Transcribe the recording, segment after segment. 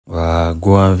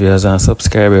Go on viewers and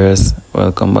subscribers,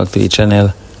 welcome back to the channel.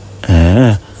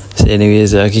 So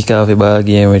anyways, I kick off a ball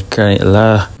game with Chronic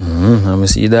Law. I'm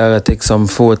see dog take some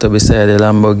photo beside the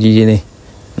Lamborghini.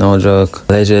 No joke.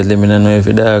 Allegedly, I don't know if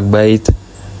the dog buy it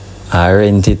or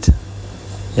rent it.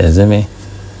 You see me?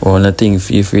 One thing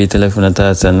feel free to left on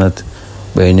thoughts and not.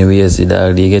 But anyways, the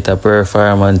dog they get a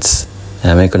performance.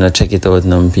 And I'm gonna check it out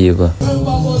now, people.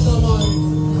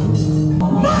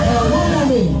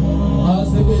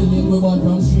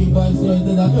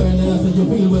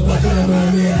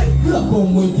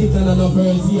 Come with it and another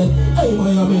first yet. Hey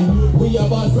Miami, we are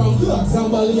bought from clocks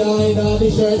and behind all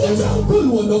the shirts.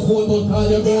 Pull on the phone but call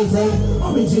your girlfriend.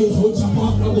 Mommy jeans would jump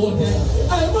off the boat there.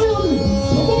 Hey Miami,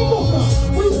 come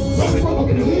on, we from up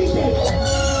in the weekend.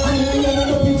 I ain't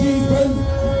no PG's friend.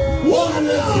 One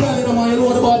left Spider Man, you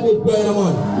know about this Spider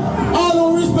Man. I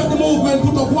don't respect the movement,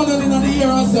 put up one hand in the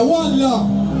air and say one love.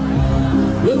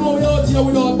 You know we out here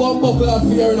without bomb buckle out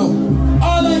fear now.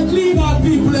 All I clean out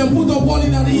people and put up one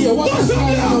in the ear. What's the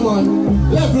time, man?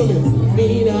 Left from it.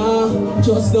 Nina,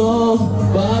 just know,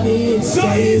 Bobby,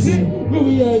 so easy.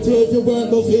 We here to if you burn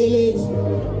no feelings.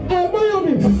 Hey,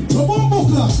 Miami, come on,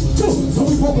 buckler. So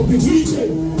we fuck up the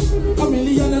weekend. A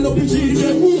million and up the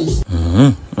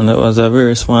weekend. And that was a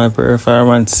very small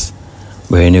performance.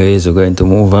 But anyways, we're going to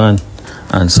move on.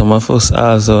 And some of us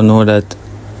also know that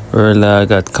Erla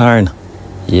got Karn.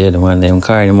 Yeah, the one them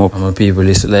carry him up. And people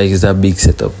listen like it's a big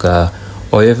setup car.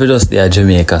 Or if you just there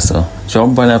Jamaica, so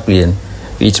jump on a plane,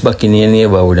 reach back in your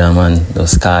neighborhood and man,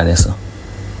 just car there, so.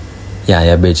 Yeah,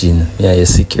 your bedroom, yeah, your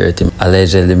security.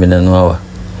 Allegedly, I don't know.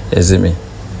 You see me?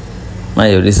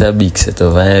 Man, yo, this is a big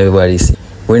setup and everybody see.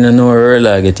 We don't know where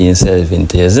Erla get himself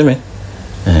into, you see me?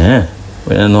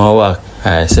 We don't know what.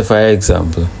 Alright, say for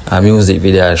example, a music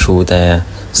video shoot and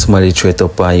somebody threat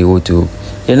up on YouTube.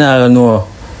 You don't know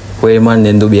where man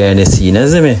then do behind the scene, you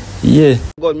see me? Yeah.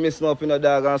 God miss me up in a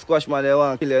dog and squash man they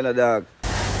want to kill you in a dog.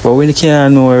 But we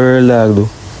can't know where real dog do.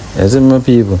 You see me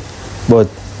people? But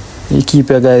you keep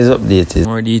your guys updated.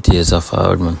 More details are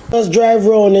forward, man. Just drive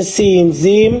around and see him,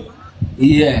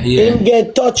 Yeah. Him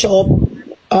get touch up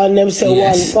and them say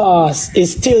one pass.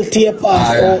 It's still tear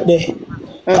pass out there.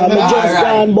 I'm just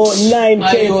gone about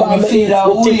 9K for me TikTok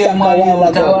a while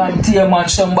ago.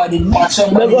 Somebody I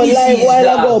go live while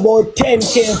ago about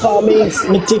 10K for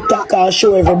me TikTok and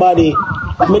show everybody.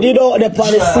 I did out there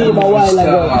on the scene a while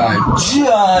ago.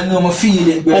 Yeah, no, I feel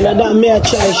it, bro. And that me a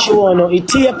try show no. It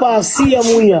tear pass see him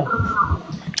here.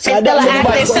 So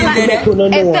Nobody still there.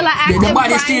 The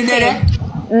body still there.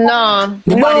 No.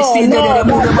 The body still there.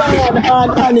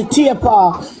 And the tear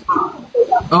pass.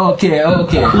 Okay. Yeah,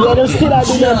 they still are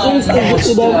doing things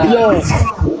to them, yeah.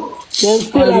 They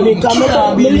still are doing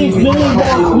camera. We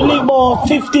live about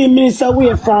 15 minutes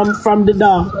away from the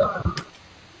dam.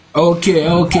 Okay,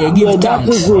 give yeah, thanks. That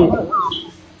is it.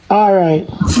 Alright.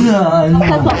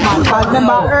 I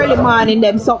remember early morning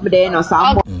them something there, no,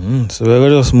 so So we're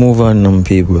gonna just move on them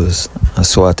peoples. I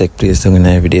saw I take place doing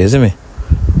every day, see me?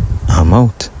 I'm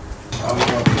out.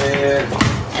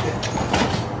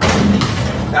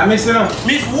 Miss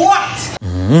what?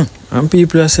 And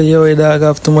people say, yo, your dog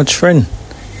have too much friend.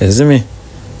 You see me?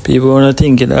 People wanna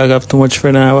think your dog have too much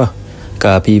friend or what?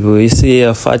 Cause people, you see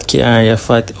your fat car, your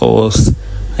fat house,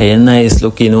 and your nice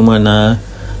looking woman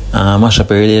mash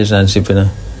up a relationship, you know,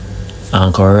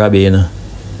 and come rob you, you know.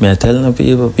 Me tell no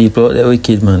people out there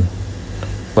wicked, man.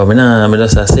 But I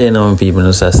just say no people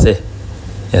just say.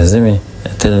 You see me? I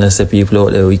tell them say people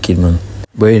out there wicked, man.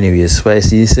 But anyways,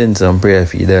 Spicy send some prayer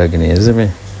for your dog, you see me?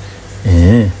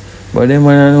 Yeah. But then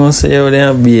man, I don't say how they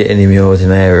have be an enemy out in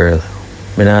the world.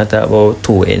 I don't talk about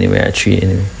 2 enemy or 3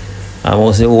 enemy. I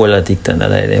won't say all the TikTok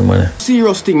like them, man.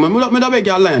 Serious thing, man. I beg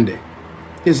you a lion there.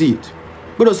 You see it?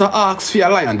 But just ask for a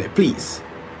lion there, please.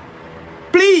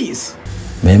 Please!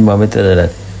 Remember me tell you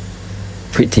that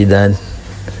Pretty Dan.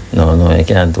 No, I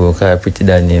can't talk Pretty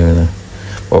Dan name, you know.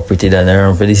 But Pretty Dan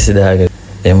around for this dog.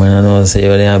 Them man don't say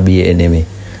how they have be an enemy.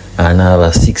 And I have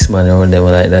a 6 man around them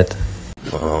like that.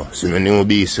 Oh, so my new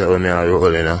beast when me are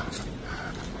rolling, I'm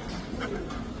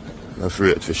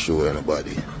afraid to show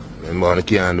anybody. Remember, I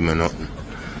can't do me nothing.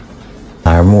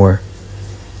 Or more.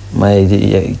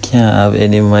 You can't have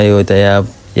any of my out there.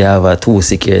 You have a 2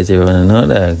 security running, no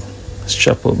dog.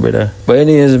 Strap up, brother. But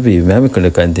anyways, people, I'm going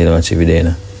to continue watching video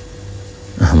now.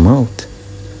 I'm out.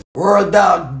 World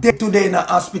dog dead today in the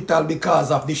hospital because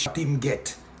of the shot him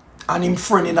get. And him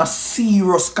friend in a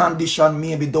serious condition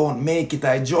maybe don't make it.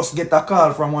 I just get a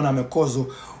call from one of my cousins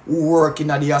who work in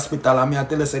the hospital and I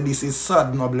tell you say this is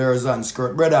sad, no blurs and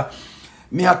skirt. Brother,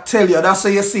 me I tell you, that's how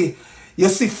you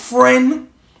see friend,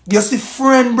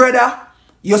 brother,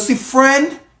 you see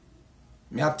friend,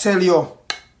 Me I tell you.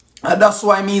 And that's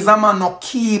why me is a man no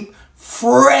keep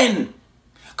friend.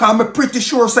 Cause I'm pretty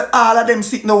sure say all of them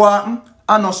sitting there are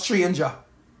no stranger.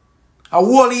 A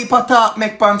whole heap of talk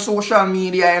make on social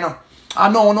media, you know. I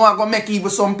know I gonna make even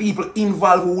some people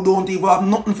involved who don't even have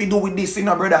nothing to do with this, you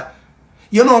know, brother.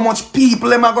 You know how much people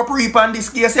them are gonna pre on this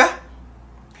case, yeah?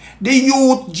 The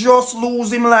youth just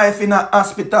lose him life in a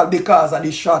hospital because of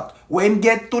the shot. When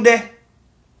get today,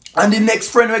 and the next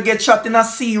friend will get shot in a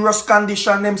serious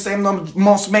condition, them say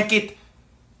must make it.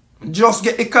 Just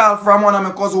get the call from one of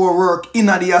my cousins who work in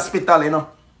the hospital, you know.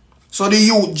 So the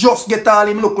youth just get all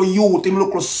him local youth, him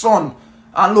local son.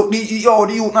 And look, the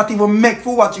youth not even make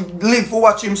for watch him, live for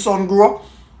watch him son grow.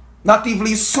 Not even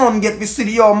his son get to see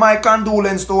the my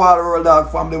condolence to all the Royal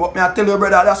Dawg family. But me I tell you,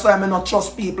 brother, that's why I not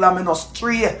trust people and I not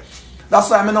stray. That's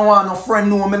why I don't want no friend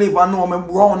know me live and know me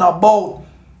round about.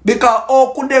 Because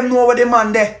how could them know where the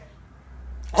man there?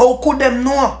 How could them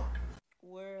know?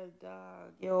 World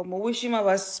Dawg. Yo, I wish him have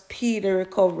a speedy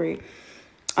recovery.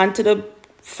 And to the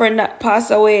friend that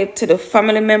passed away, to the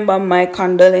family member, my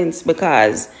condolence,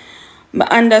 because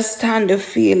I understand the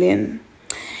feeling.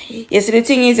 You see, the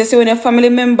thing is, you see, when a family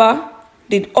member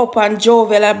did up and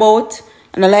jovial about,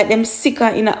 and I like them sicker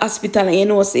in a hospital, and you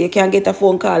know, so you can't get a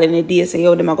phone call in a day, say,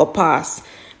 yo, them are going to pass.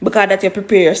 Because that you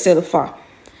prepare yourself for.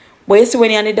 But you see,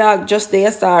 when you're on the dog, just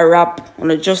there, start rap,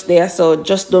 and just there, so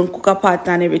just don't cook a pot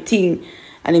and everything,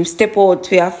 and him step out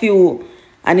for a few,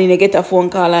 and then you get a phone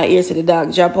call and hear the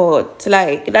dog jump out.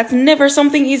 Like, that's never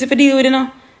something easy to deal with, you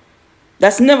know.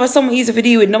 That's never something easy to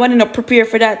deal with. Nobody not prepare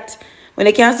for that. When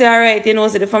they can't say, all right, you know,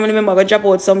 so the family member will drop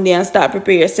out someday and start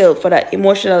prepare yourself for that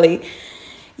emotionally.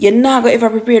 You're not going to ever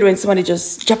prepare when somebody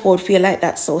just drop out for you like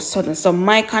that so sudden. So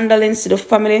my condolence to the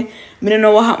family. I don't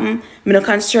know what happened. I'm not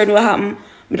concerned what happened.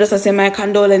 I just say my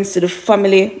condolence to the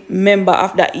family member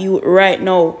of that youth right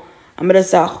now. I'm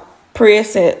just pray,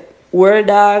 say, World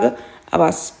Dawg, have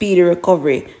a speedy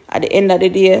recovery. At the end of the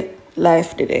day,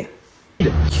 life today.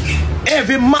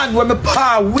 Every man when me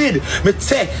par with, me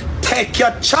take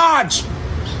your charge.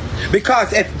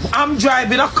 Because if I'm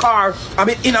driving a car, I'm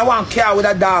in a one car with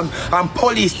a dog, and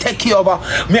police take you over,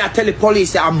 me I tell the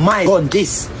police that I'm my gun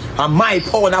this, I'm my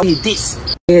phone, I need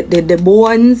this. The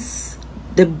bones,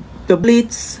 the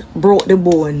bullets broke the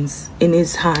bones in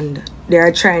his hand. They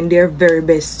are trying their very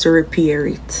best to repair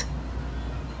it.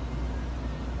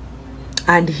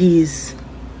 And he's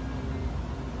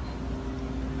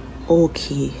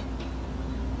okay.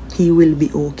 He will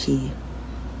be okay.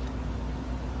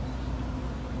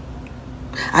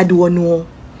 I don't know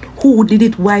who did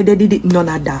it, why they did it, none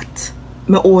of that.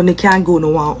 Me only can go no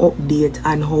one update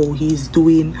on how he's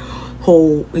doing,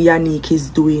 how Yannick is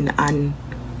doing, and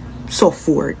so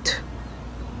forth.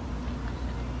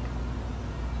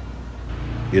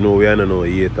 You know, we are not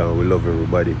hate and we love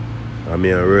everybody. I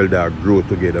mean, and Royal Dawg grow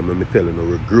together. I'm telling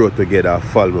you, we grow together at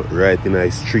Falmouth, right in the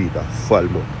street at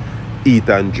Falmouth. Eat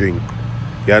and drink.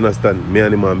 You understand? Me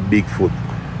and him and Bigfoot.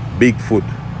 Bigfoot.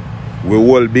 We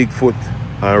hold Bigfoot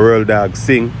and Royal Dawg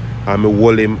sing. And we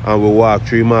hold him and we walk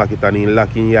through the market and he lock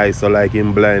his eyes so like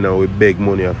him blind and we beg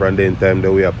money from then time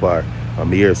that we apart. And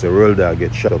me hear say Royal Dawg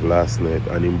get shot up last night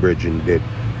and him bridging dead.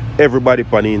 Everybody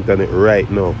on the internet right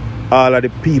now. All of the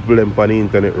people on the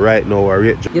internet right now are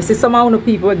rich. You see some of the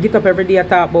people get up every day and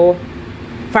talk about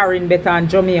foreign better and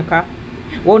Jamaica.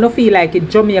 We don't feel like it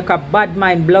Jamaica bad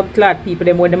mind blood clot people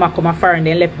them when them come a foreign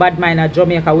then left bad mind at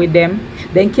Jamaica with them.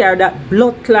 Then carry that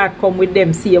blood clot come with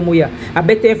them same way. I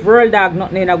bet if Royal Dawg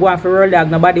nothing in go on for Royal Dawg,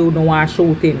 nobody would not want to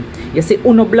shoot him. You see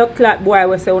uno blood clot boy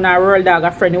we say uno Royal Dawg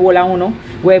a friend all uno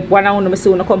where one of uno me see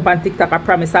uno come on TikTok I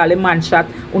promise all the man shot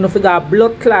uno figure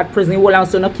blood clot prison all and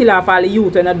so no kill off all the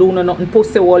youth and do no nothing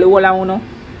pussy all uno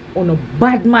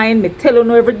bad mind me tell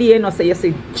uno every day you know say you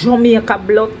see Jamaica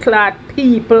blood clot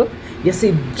people. You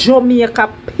see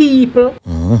Jamaica people.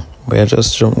 We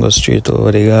just go straight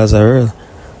over the Gaza Road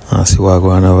and see what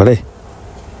going on over there.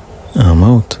 I'm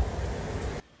out.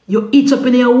 You eat up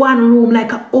in your one room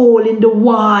like a hole in the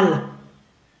wall.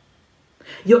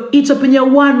 You eat up in your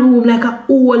one room like a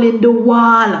hole in the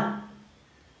wall.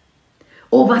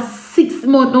 Over 6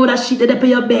 months now that shit up in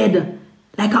your bed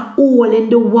like a hole in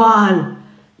the wall.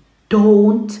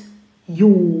 Don't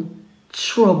you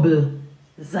trouble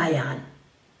Zion.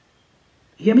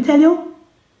 You hear me tell you?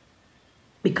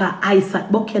 Because Isaac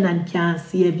Buchanan can't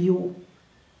save you.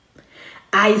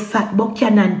 Isaac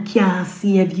Buchanan can't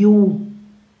save you.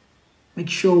 Make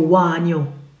sure warn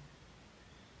you.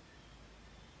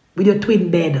 With your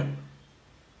twin bed.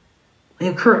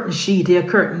 Your curtain sheet, your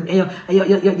curtain,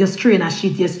 your strainer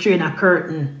sheet, your strainer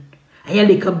curtain. And your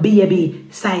little baby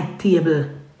side table.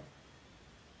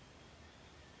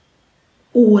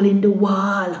 All in the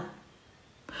wall.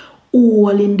 All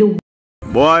in the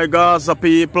Boy, Gaza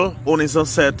people, only so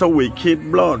set a wicked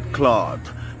blood clot.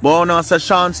 But when I say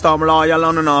Sean Storm loyal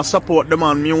and I support the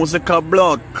man music a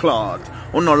blood clot.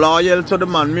 Uno loyal to the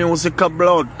man music a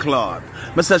blood clot.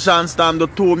 I say Sean Storm do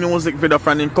 2 music video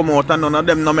friend him come out and none of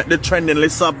them no make the trending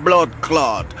list of blood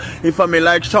clot. If I me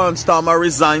like Sean Storm I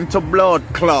resign to blood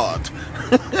clot.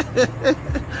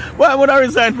 Why would I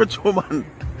resign for 2 man?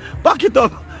 Back it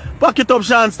up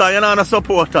Sean Storm, you're not a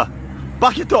supporter.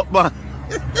 Back it up man.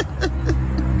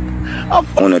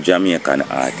 I'm a Jamaican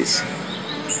artist.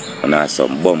 And I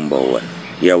some bumbo one.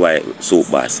 Here why Soup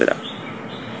Boss said that.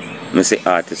 I say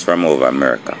artists from over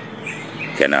America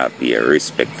cannot be a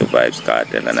respect to Vibes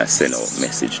Cartel and I send out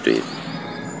message to it.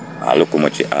 I look how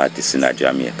much artists in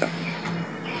Jamaica.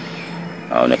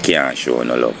 I can't show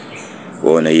no love. We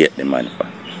don't hate the man for.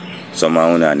 Some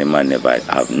of the man never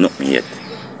have nothing yet.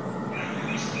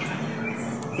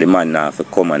 The man now have to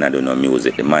come and do no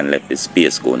music. The man left the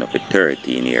space going up for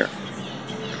 13 years.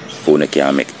 For you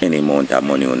can't make any amount of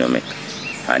money you make.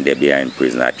 And they behind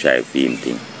prison and try to film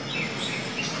thing.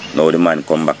 Now the man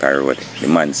come back a road. The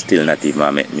man still not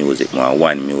even make music. More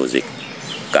one music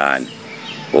gone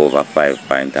over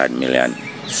 5.8 million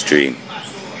stream.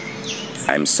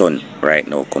 I'm son right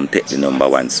now come take the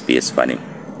 #1 space for him.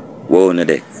 Whoa no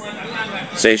day.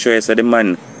 So you sure you say the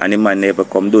man and the man never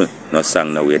come do no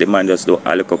song no way. The man just do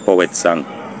a little poet song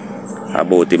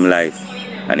about him life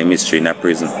and him history in a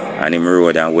prison and him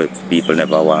road and where people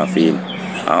never want to feel.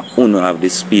 And uno have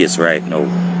this space right now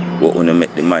where uno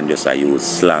make the man just use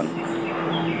slang,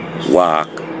 walk,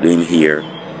 doing here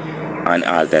and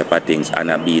all type of things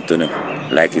and a beat uno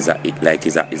like is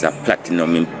a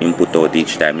platinum him put out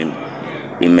each time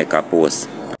him make a post.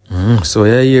 So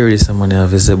you hear this someone have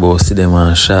to say about Sidem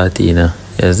and Shorty, you know?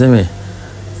 You see me?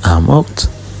 I'm out.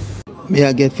 Me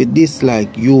I get for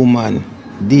dislike you man,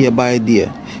 day by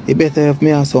day. You better have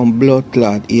me have some blood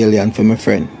clot alien for my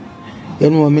friend. You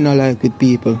know me not like with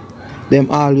people.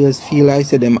 Them always feel like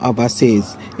say them have a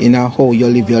says in how you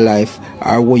live your life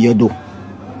or what you do.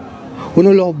 We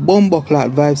no love bumbo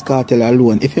clot Vibes Cartel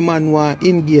alone. If a man want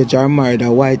engage or marry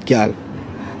a white girl,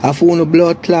 have no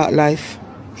blood clot life,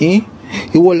 eh?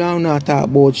 You will not talk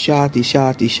about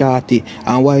Shorty,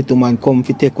 and white woman come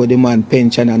to take with the man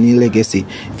pension and his legacy.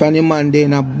 If any man there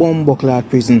in a bumbo clot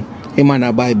prison, he man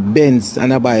a buy Benz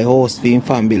and a buy house for his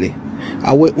family.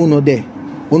 And what uno there?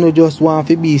 Uno just want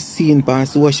to be seen on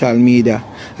social media.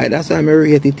 And that's why I'm a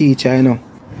rate teacher, you know.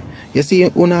 You see,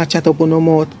 uno chat up on the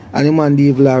mouth and the man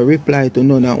give a reply to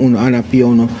none of uno and a pay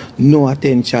uno no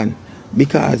attention.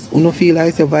 Because uno feel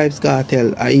like the Vibes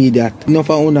Cartel are idiot. Enough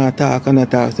of uno talk and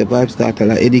talk the Vibes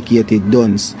Cartel are educated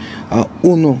dunce.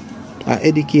 Uno are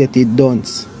educated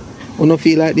dunce. Uno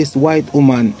feel like this white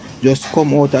woman just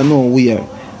come out of nowhere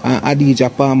and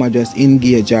Adija Palmer just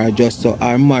engage her just so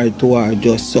or married to her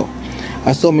just so.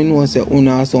 And some me know say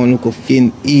uno sound like a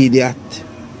fin idiot.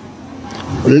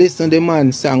 Listen the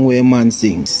man song where man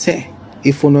sing. Say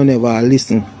if uno never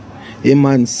listen, the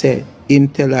man say him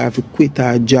tell her to quit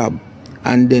her job.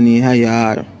 And then he hire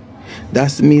her.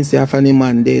 That means if any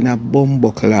man there in a bumbo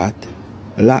clot,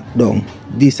 lockdown,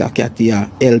 this a cat here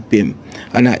help him.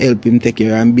 And I help him take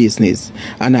care of business.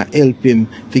 And I help him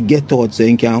to get out so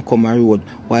he can come a road.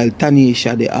 While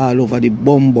Tanisha they all over the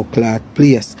bumbo clot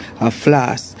place, a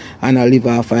flask, and I live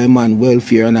off a man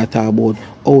welfare and I talk about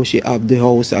how she have the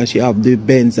house and she have the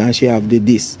Benz and she have the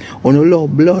this. On a low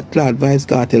blood clot Vibes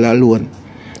Cartel alone.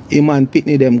 A man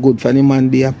pitney them good for the man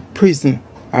they are prison.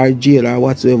 Or jail or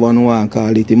whatsoever you want to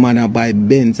call it. The man a buy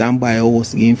Benz and buy a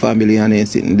house in family and then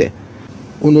sitting there.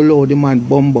 Uno allow the man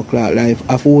bumbo clock life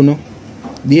of uno.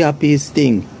 The happiest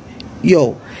thing.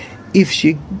 Yo, if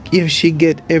she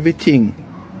get everything,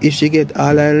 if she get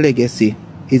all her legacy,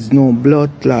 it's no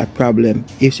blood clot problem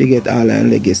if she get all her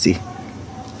legacy.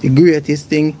 The greatest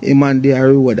thing, a man there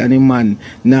reward and a man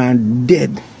now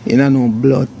dead in a no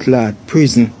blood clot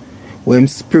prison. When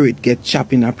spirit get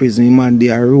chopped in a prison, the man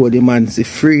there road, the man see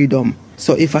freedom.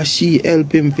 So if a she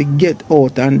help him to get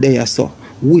out and there so,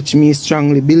 which me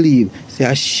strongly believe, say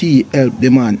a she help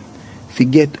the man to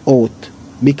get out.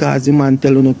 Because the man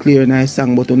tell you clear nice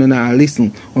song, but you not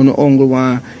listen. You only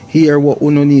want hear what you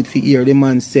need to hear. The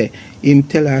man say, him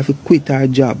tell her to quit her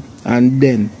job and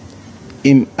then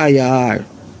him hire her.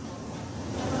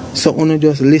 So you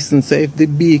just listen. So if the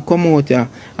bee come out here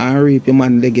and rape your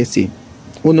man legacy,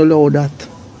 you no allow that.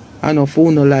 I know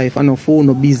for no life, I know for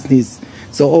no business.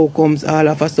 So how comes all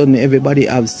of a sudden everybody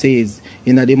have says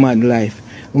in a man life?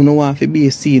 You no want to be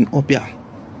seen up here.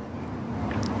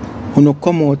 You no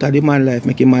come out of the man life,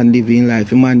 make a man live in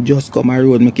life. A man just come a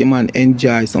road, make a man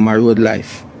enjoy some road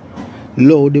life.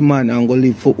 Love the man and go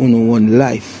live for one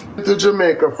life. To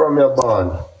Jamaica from your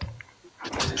bond.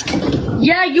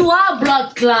 Yeah, you are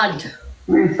blood clot.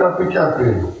 Please stop the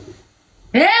capping.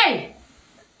 Hey!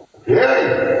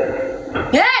 Hey!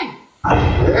 Hey!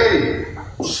 Hey!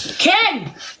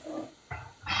 Ken!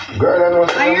 Girl, I know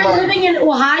Are you living in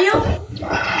Ohio?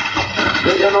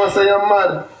 You know say you're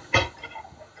mad.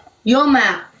 You're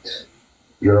mad.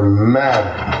 You're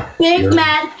mad. Big You're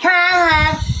mad.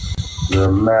 You're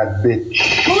a mad bitch.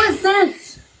 Who is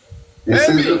this?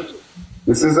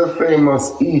 This is a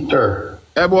famous eater.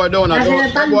 Hey boy, don't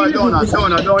introduce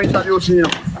him.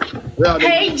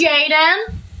 Hey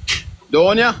Jaden.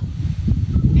 Don't ya?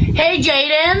 Hey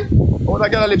Jaden. Oh,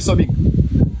 that girl lips so big.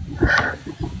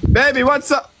 Baby,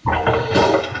 what's up?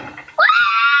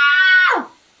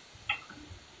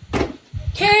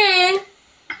 King.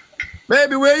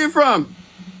 Baby, where you from?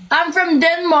 I'm from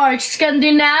Denmark,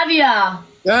 Scandinavia.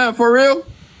 Yeah, for real?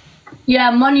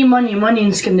 Yeah, money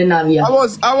in Scandinavia. I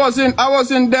was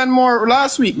in Denmark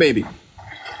last week, baby.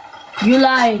 You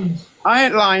lying? I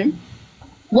ain't lying.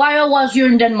 Why was you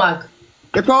in Denmark?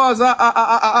 Because I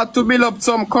had to build up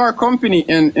some car company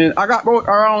and I got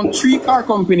around 3 car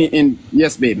company in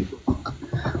yes, baby.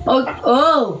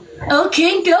 Oh,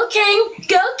 King, go King,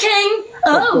 go King.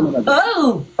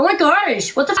 Oh my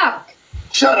gosh, what the fuck?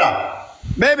 Shut up.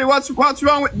 Baby, what's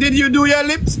wrong with, did you do your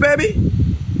lips, baby?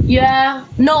 Yeah,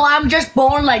 no, I'm just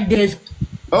born like this.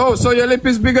 Oh, so your lip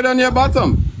is bigger than your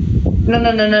bottom?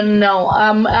 No.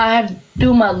 I have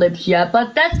do my lips, yeah,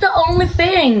 but that's the only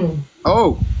thing.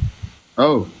 Oh.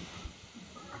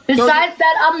 Besides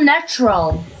that, I'm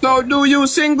natural. So do you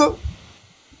single?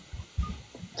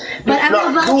 But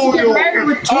I'm about to get married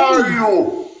with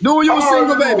King. Do you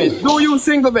single, baby? Do you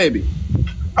single, baby?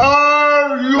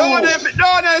 Are you? No,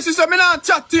 sister, me not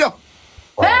chat to you.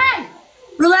 Hey!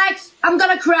 Relax, I'm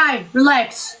gonna cry.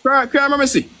 Relax. Cry, let me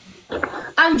see.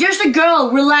 I'm just a girl,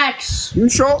 relax. You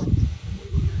sure?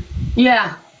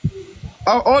 Yeah.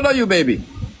 How old are you, baby?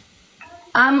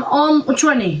 I'm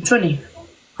 20.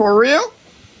 For real?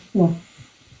 Yeah.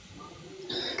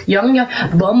 Young,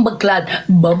 bumbleclad.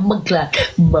 Bumbleclad,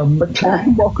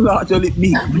 you lick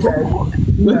me.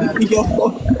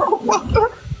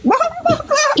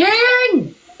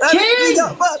 King!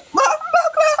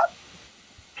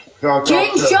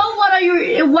 King, show what are you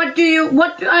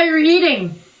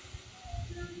eating?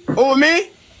 Oh,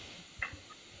 me?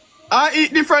 I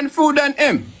eat different food than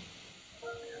him.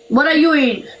 What are you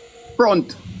eating?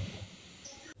 Front.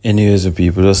 Anyways, the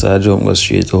people just jump go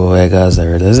straight over where Gaza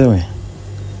are, isn't it?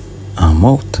 I'm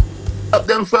out. Stop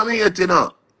them from hate, you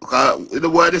know. Because the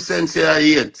boy the sense I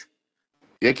hate.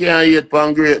 You can't hate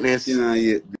upon greatness. You can't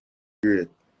hate great.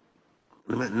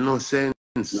 It make no sense.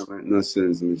 No make no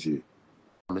sense, my G.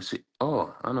 I see,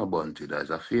 oh, I know Bunty. That's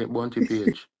a fake Bunty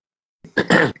page.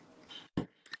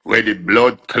 Where the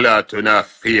blood clot on a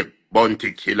fake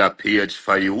Bunty killer page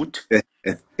for youth.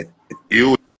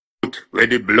 Youth, where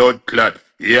the blood clot.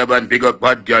 Yeah, man, big up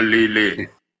bad girl Lily.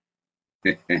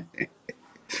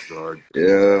 God.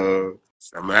 Yeah.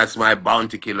 That's my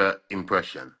bounty killer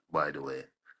impression, by the way.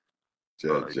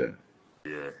 Ja.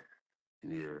 Yeah.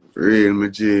 Real, my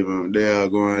G, man. They are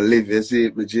going to live, you see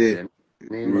it, my G. Yeah,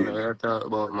 man, I talk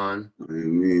about, man. I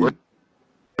mean. What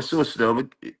so slow?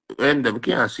 When we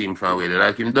can't see him from where,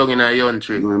 like him dug in a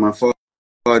country. No, my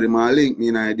father, my link me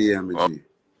an idea, my G.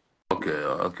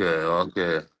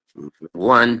 Okay.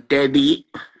 One Teddy.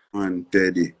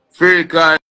 Free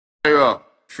Cairo.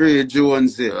 Free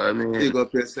Jonesy. I mean, pick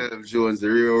up yourself, Jonesy.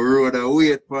 Real road and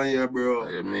wait for you, bro.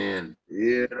 I mean,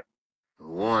 yeah.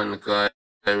 One Cairo,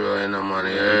 you know, man,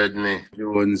 you heard me.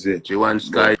 Jonesy. She wants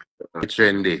Sky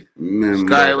trendy.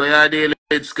 Remember. Sky, where you dealing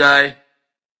with, Sky?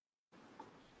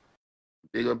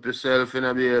 Pick up yourself, in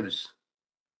a babes.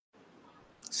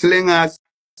 Slingers,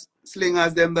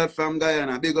 them that from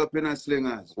Guyana. Big up in a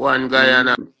Slingers. One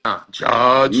Guyana.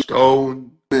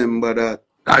 Georgetown. Remember that.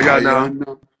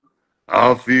 Guyana.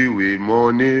 Happy with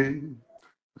money.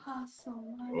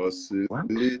 Hustle. What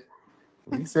did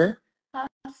you say?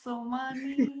 Hustle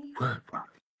money.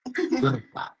 Good.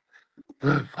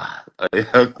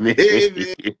 Help me.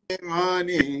 Heavy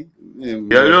money.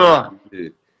 Hello.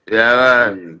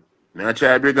 Yeah, man. I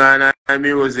try to bring on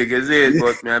music, is it?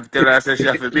 But I have to tell her she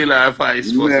have to bill her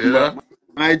voice first, you know?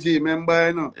 My G, remember,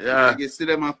 you know? Yeah. You see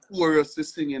them a chorus to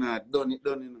sing, you know? Done, you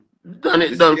know? Done.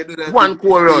 One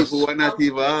chorus. People who are not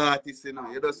even artists, you know?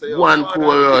 You just say, one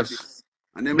chorus.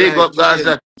 Big up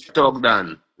Gaza talk,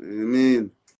 Dan. You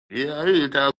mean? Yeah, I really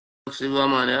talk to you,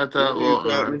 man. I talk about,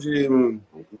 man.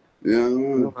 Yeah,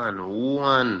 man.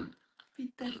 One.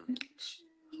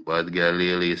 But girl,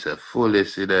 Lily is a fully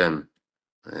see them.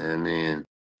 I mean.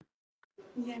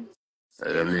 Yes.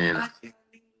 I mean,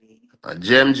 a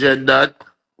Gem Jet that,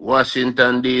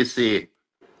 Washington, D.C.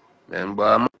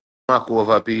 Remember, Mac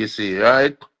over PC,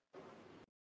 right?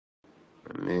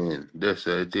 I mean, that's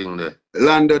the thing there.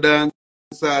 Lando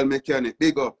Dancehall Mechanic,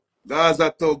 big up.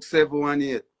 Gaza Tug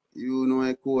 718. You know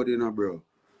I code, you know, bro.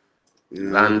 You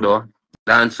know? Lando,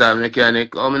 Dancehall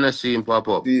Mechanic. How many see him pop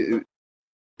up? He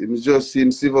just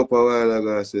seen Siva up a while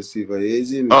ago. I said, Siva, you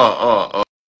see me? Oh.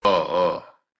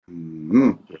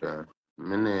 Mm-hmm. Okay.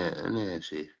 I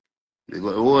see. They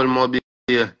got the whole mob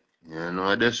here. You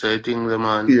know, that's the thing, the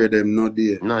man. Hear them, not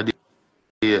there. Not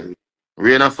there.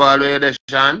 Rain a fall where there,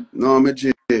 Sean? No, me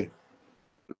J.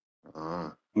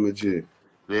 Oh. Me J.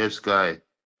 Clear sky.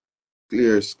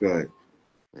 Clear sky.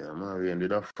 Yeah, man, rain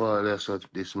did not fall there so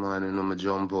this morning, I'm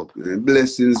jump up.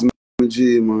 Blessings, me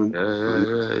J, man.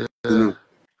 Yeah. You know.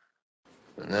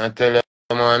 I tell you,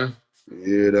 man. You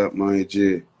hear that, my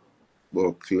J?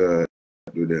 Buckler,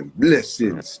 do them.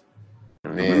 Blessings.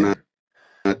 Man.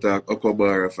 I talk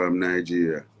Okobara from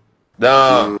Nigeria.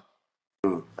 No.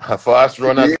 A fast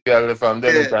runner girl from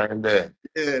them time there.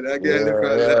 Yeah, that girl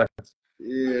from that.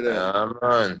 Yeah, that. Yeah,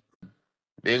 man.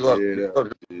 Big up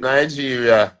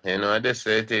Nigeria. You know, this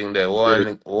thing there.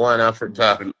 One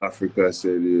Africa. Africa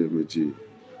said, yeah, my G.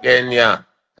 Kenya,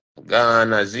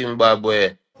 Ghana,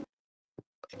 Zimbabwe.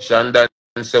 Shandan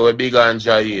say we big on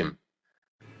Jaim.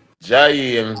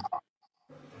 Jaim,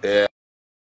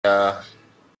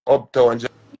 uptown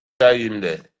Jaim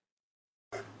there.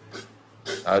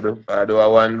 I do I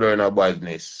want to learn about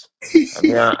badness.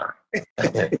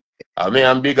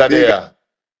 I'm bigger there.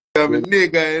 I'm a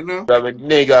nigga, you know? I'm a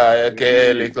nigga,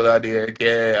 aka little of the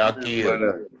aka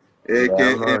Akil.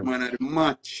 AKA man of the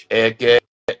match.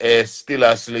 AKA still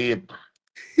asleep.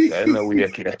 I know we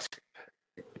yet.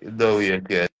 You know we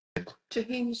yet.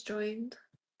 Jaheim's joined.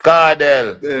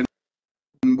 Cardell. Then,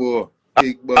 boy.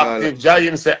 Big ball. Active,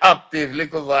 Jaim say active,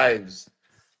 little vibes.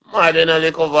 Mad in a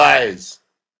little vibes.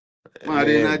 Mad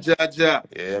in a Jaja.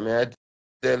 Yeah, me I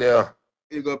tell you.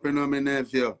 Big up in my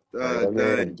nephew.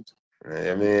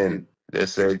 I mean,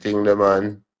 that's the thing, the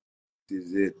man. This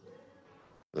is it.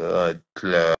 God,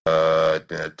 Claude,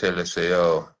 I tell you, say,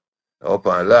 yo, up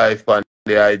on life on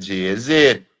the IG, is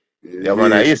it? Yeah,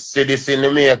 man, I used to see this in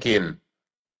the making.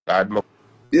 God,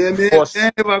 yeah, me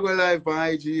I never go live on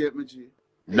IG yet, my G.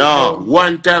 No,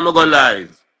 one time I go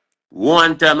live.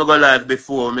 One time I go live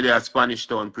before me there at Spanish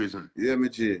Town prison. Yeah, my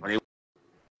G. And it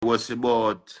was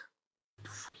about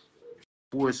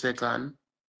 4 seconds.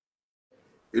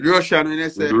 With Russian, when you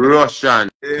say? Russian.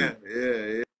 Yeah,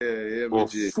 for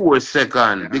 4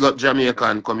 seconds. Big up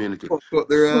Jamaican community.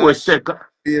 4 seconds.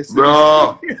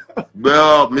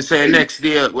 Bro, me say next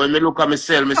day, when me look at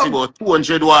myself, me see about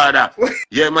 200 water.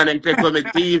 Yeah, man, and take on my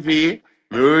TV,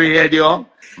 my radio,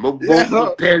 my book,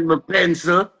 my pen, my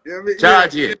pencil,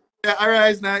 charge it. Yeah,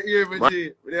 arise not here, my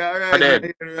G. Yeah, arise not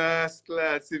here,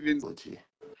 rascal, civil.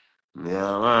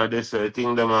 Yeah, man, that's the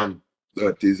thing, the man.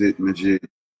 That is it, my G.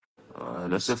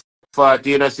 That's a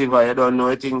 40, that's if I don't know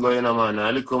anything going on, man.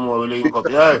 I look more, we link up,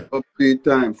 yeah. Update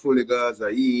time, fully Gaza,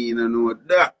 you don't know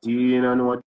that. You don't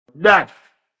know that.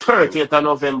 30th of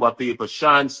November, people,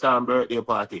 Sean Stan birthday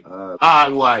party.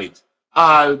 All white,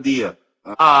 all day,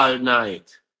 all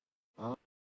night.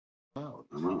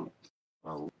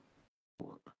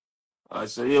 I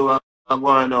say, you are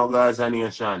going now, guys, and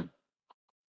nation.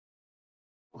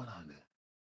 What on there?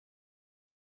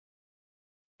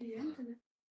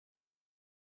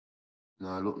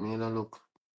 No, look, me no look.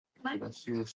 That's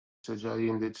you, Surgery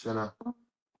Sidem.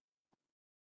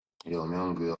 Yo, me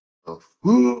hungry.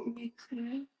 Me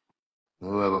too.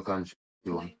 Whoever can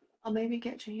you. I'll maybe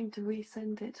get Jaheim to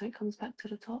resend it so it comes back to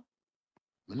the top.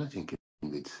 I'm not thinking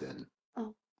it send.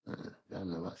 Oh. I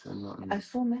never send nothing. I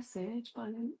saw a message, but I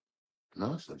didn't.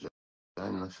 No, Surgery, I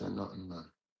never send nothing,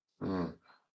 man.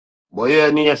 But yeah,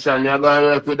 nation, you're going to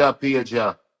work with that page,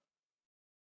 yeah.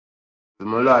 So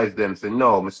my life them say,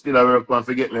 no, I still a work on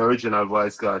forget my original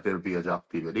voice cartel page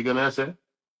active. You gonna say?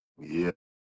 Yeah,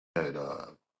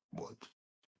 dog. But,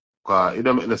 cause it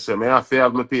don't make no sense. I have to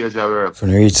have my page at work. If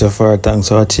you reach so far, thanks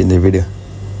for watching the video.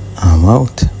 I'm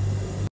out.